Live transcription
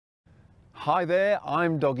Hi there,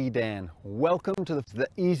 I'm Doggy Dan. Welcome to the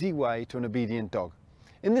easy way to an obedient dog.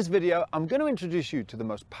 In this video, I'm going to introduce you to the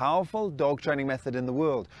most powerful dog training method in the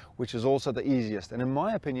world, which is also the easiest and, in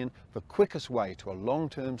my opinion, the quickest way to a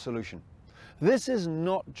long-term solution. This is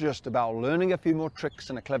not just about learning a few more tricks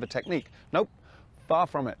and a clever technique. Nope, far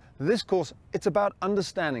from it. This course, it's about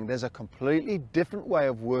understanding there's a completely different way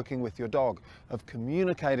of working with your dog, of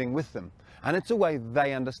communicating with them, and it's a way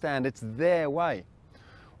they understand. It's their way.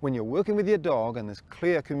 When you're working with your dog and there's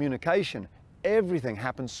clear communication, everything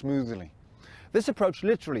happens smoothly. This approach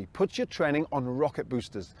literally puts your training on rocket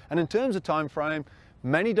boosters, and in terms of time frame,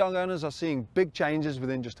 many dog owners are seeing big changes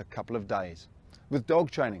within just a couple of days. With dog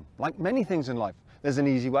training, like many things in life, there's an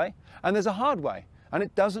easy way and there's a hard way, and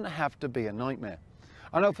it doesn't have to be a nightmare.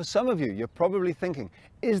 I know for some of you, you're probably thinking,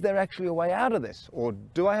 is there actually a way out of this? Or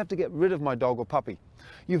do I have to get rid of my dog or puppy?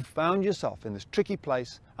 You've found yourself in this tricky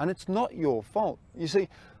place and it's not your fault. You see,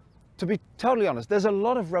 to be totally honest, there's a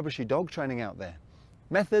lot of rubbishy dog training out there.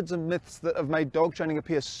 Methods and myths that have made dog training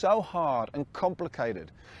appear so hard and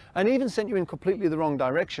complicated, and even sent you in completely the wrong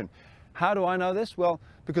direction. How do I know this? Well,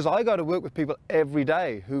 because I go to work with people every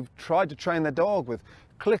day who've tried to train their dog with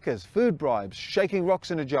clickers, food bribes, shaking rocks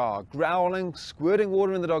in a jar, growling, squirting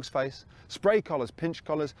water in the dog's face, spray collars, pinch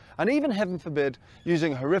collars, and even, heaven forbid,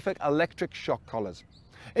 using horrific electric shock collars.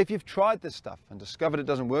 If you've tried this stuff and discovered it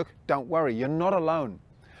doesn't work, don't worry, you're not alone.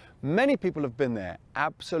 Many people have been there,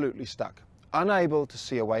 absolutely stuck, unable to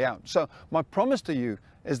see a way out. So my promise to you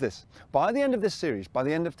is this: by the end of this series, by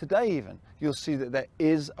the end of today even, you'll see that there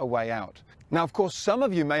is a way out. Now, of course, some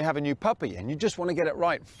of you may have a new puppy and you just want to get it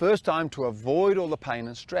right first time to avoid all the pain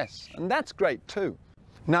and stress, and that's great too.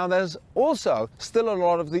 Now, there's also still a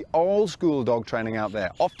lot of the old school dog training out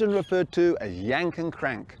there, often referred to as yank and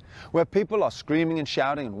crank, where people are screaming and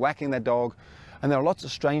shouting and whacking their dog. And there are lots of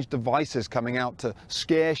strange devices coming out to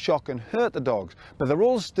scare, shock and hurt the dogs, but they're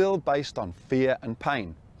all still based on fear and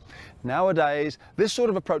pain. Nowadays, this sort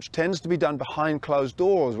of approach tends to be done behind closed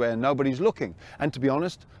doors where nobody's looking. And to be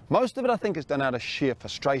honest, most of it I think is done out of sheer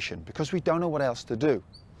frustration because we don't know what else to do.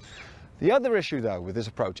 The other issue though with this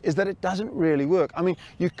approach is that it doesn't really work. I mean,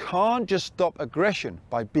 you can't just stop aggression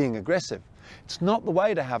by being aggressive. It's not the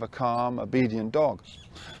way to have a calm, obedient dog.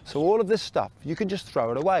 So all of this stuff, you can just throw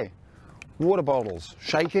it away. Water bottles,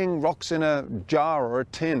 shaking rocks in a jar or a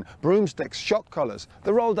tin, broomsticks, shock collars,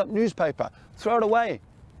 the rolled up newspaper, throw it away.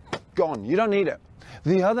 Gone, you don't need it.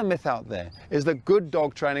 The other myth out there is that good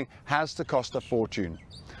dog training has to cost a fortune.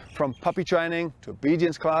 From puppy training to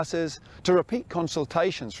obedience classes to repeat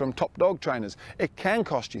consultations from top dog trainers, it can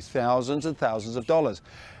cost you thousands and thousands of dollars.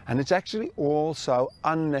 And it's actually all so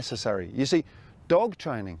unnecessary. You see, dog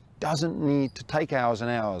training doesn't need to take hours and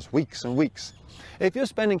hours, weeks and weeks. If you're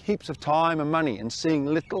spending heaps of time and money and seeing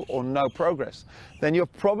little or no progress, then you're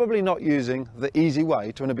probably not using the easy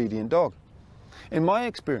way to an obedient dog. In my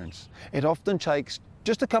experience, it often takes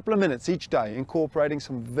just a couple of minutes each day incorporating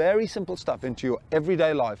some very simple stuff into your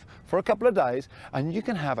everyday life for a couple of days, and you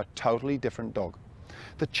can have a totally different dog.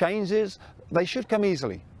 The changes, they should come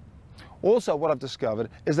easily. Also, what I've discovered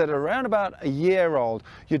is that around about a year old,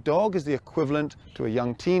 your dog is the equivalent to a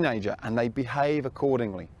young teenager and they behave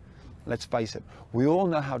accordingly. Let's face it, we all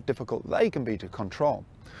know how difficult they can be to control.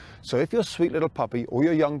 So if your sweet little puppy or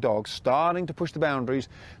your young dog starting to push the boundaries,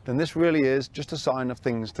 then this really is just a sign of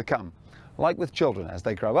things to come. Like with children, as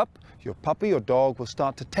they grow up, your puppy or dog will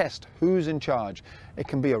start to test who's in charge. It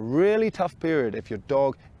can be a really tough period if your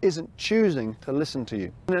dog isn't choosing to listen to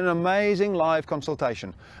you. In an amazing live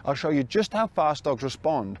consultation, I'll show you just how fast dogs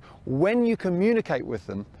respond when you communicate with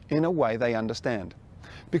them in a way they understand.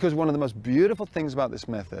 Because one of the most beautiful things about this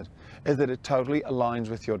method is that it totally aligns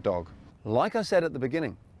with your dog. Like I said at the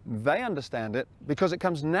beginning, they understand it because it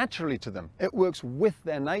comes naturally to them. It works with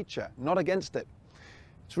their nature, not against it.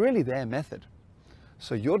 It's really their method.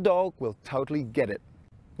 So your dog will totally get it.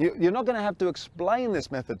 You're not going to have to explain this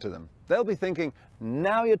method to them. They'll be thinking,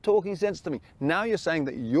 now you're talking sense to me. Now you're saying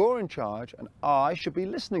that you're in charge and I should be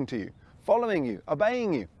listening to you, following you,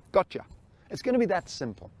 obeying you. Gotcha. It's going to be that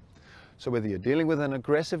simple. So whether you're dealing with an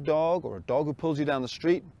aggressive dog or a dog who pulls you down the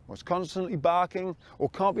street or is constantly barking or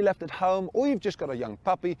can't be left at home, or you've just got a young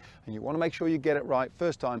puppy and you want to make sure you get it right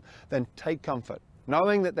first time, then take comfort,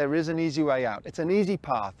 knowing that there is an easy way out. It's an easy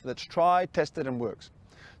path that's tried, tested and works.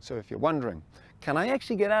 So if you're wondering, can I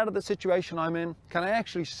actually get out of the situation I'm in? Can I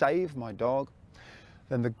actually save my dog?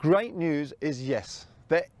 Then the great news is yes,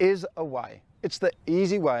 there is a way. It's the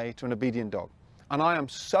easy way to an obedient dog. And I am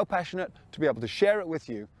so passionate to be able to share it with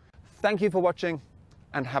you. Thank you for watching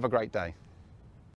and have a great day.